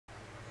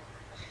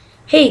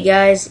Hey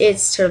guys,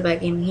 it's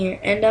Turtleback Gaming here,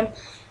 and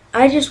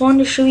I just wanted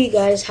to show you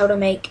guys how to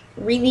make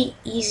really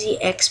easy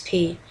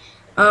XP.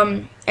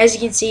 As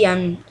you can see,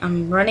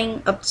 I'm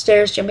running up the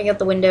stairs, jumping out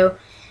the window,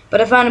 but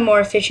I found a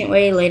more efficient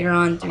way later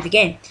on through the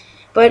game.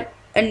 But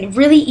a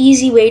really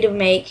easy way to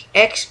make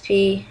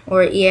XP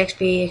or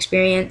EXP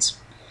experience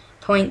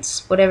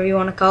points, whatever you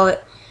want to call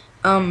it,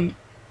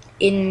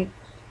 in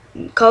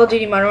Call of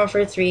Duty Modern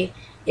Warfare 3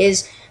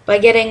 is by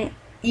getting.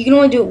 You can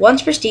only do it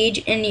once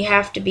prestige, and you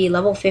have to be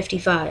level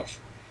 55.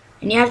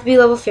 And you have to be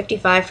level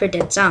 55 for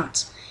Dead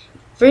Silence.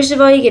 First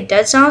of all, you get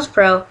Dead Silence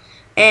Pro,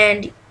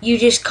 and you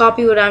just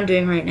copy what I'm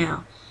doing right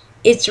now.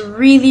 It's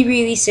really,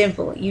 really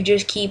simple. You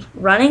just keep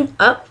running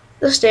up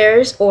the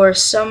stairs or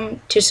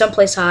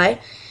someplace high,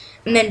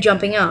 and then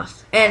jumping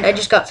off. And I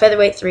just got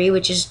Featherweight 3,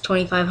 which is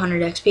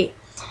 2500 XP.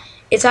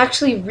 It's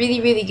actually really,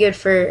 really good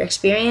for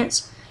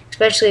experience,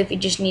 especially if you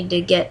just need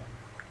to get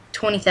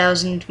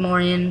 20,000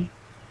 more in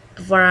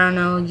before, I don't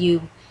know,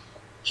 you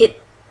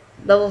hit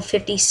level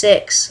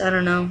 56. I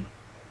don't know.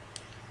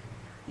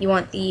 You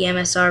want the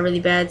MSR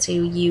really bad, so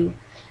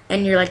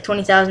and you're like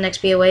 20,000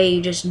 XP away,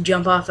 you just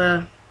jump off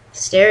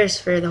stairs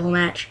for the whole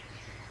match.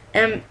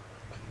 And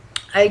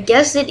I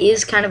guess it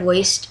is kind of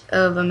waste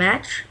of a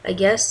match, I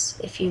guess,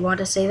 if you want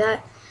to say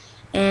that.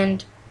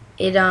 And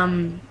it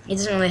doesn't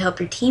really help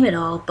your team at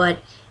all, but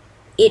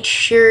it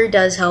sure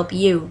does help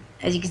you.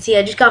 As you can see,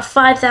 I just got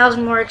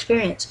 5,000 more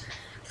experience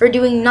for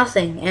doing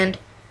nothing, and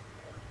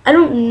I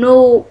don't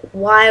know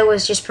why I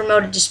was just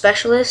promoted to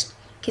specialist,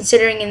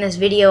 considering in this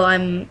video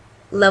I'm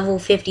level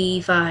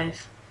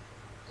 55.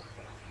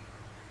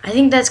 I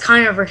think that's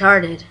kind of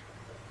retarded,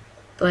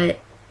 but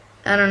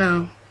I don't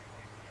know.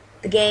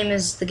 The game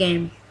is the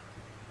game.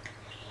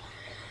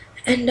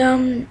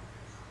 And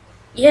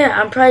yeah,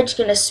 I'm probably just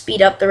gonna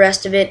speed up the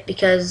rest of it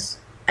because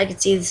I can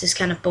see this is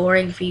kind of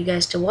boring for you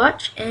guys to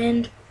watch,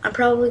 and I'm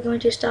probably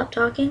going to stop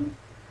talking.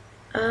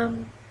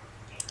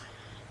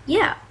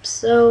 Yeah,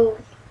 so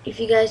if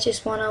you guys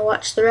just want to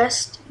watch the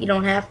rest, you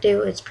don't have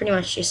to. It's pretty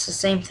much just the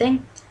same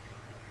thing.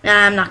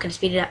 Nah, I'm not going to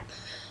speed it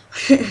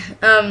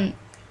up.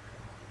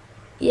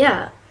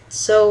 Yeah,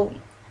 so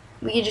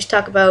we could just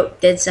talk about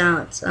Dead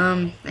Silence.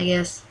 I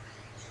guess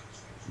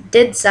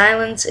Dead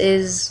Silence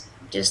is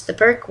just the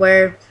perk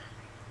where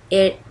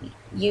you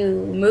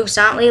move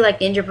silently like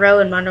Ninja Pro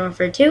and Modern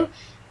Warfare 2,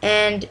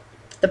 and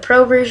the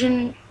Pro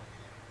version,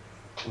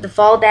 the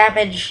fall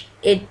damage,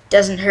 it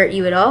doesn't hurt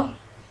you at all.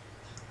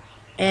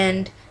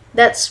 And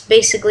that's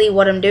basically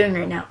what I'm doing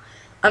right now.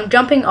 I'm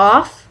jumping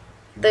off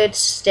the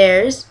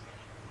stairs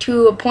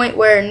to a point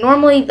where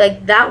normally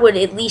like that would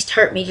at least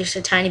hurt me just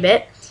a tiny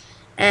bit,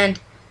 and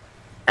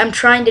I'm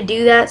trying to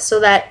do that so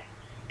that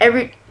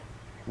the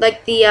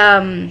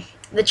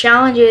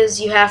challenge is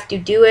you have to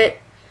do it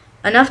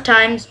enough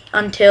times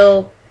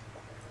until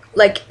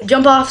like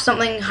jump off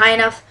something high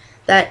enough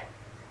that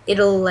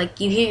it'll like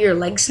you hear your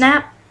leg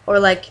snap, or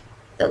like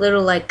that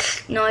little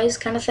like noise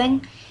kind of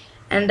thing.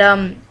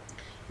 And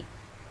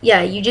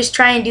yeah, you just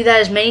try and do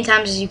that as many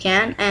times as you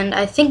can, and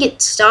I think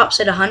it stops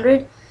at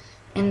 100.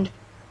 And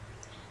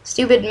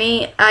stupid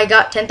me, I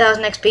got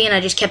 10,000 XP and I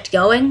just kept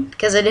going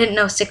because I didn't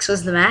know 6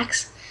 was the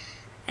max.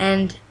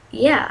 And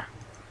yeah,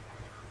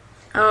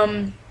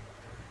 it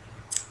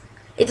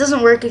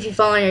doesn't work if you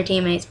fall on your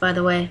teammates, by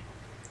the way.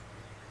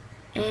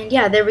 And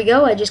yeah, there we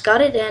go. I just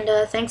got it,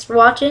 and thanks for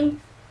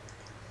watching.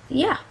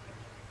 Yeah.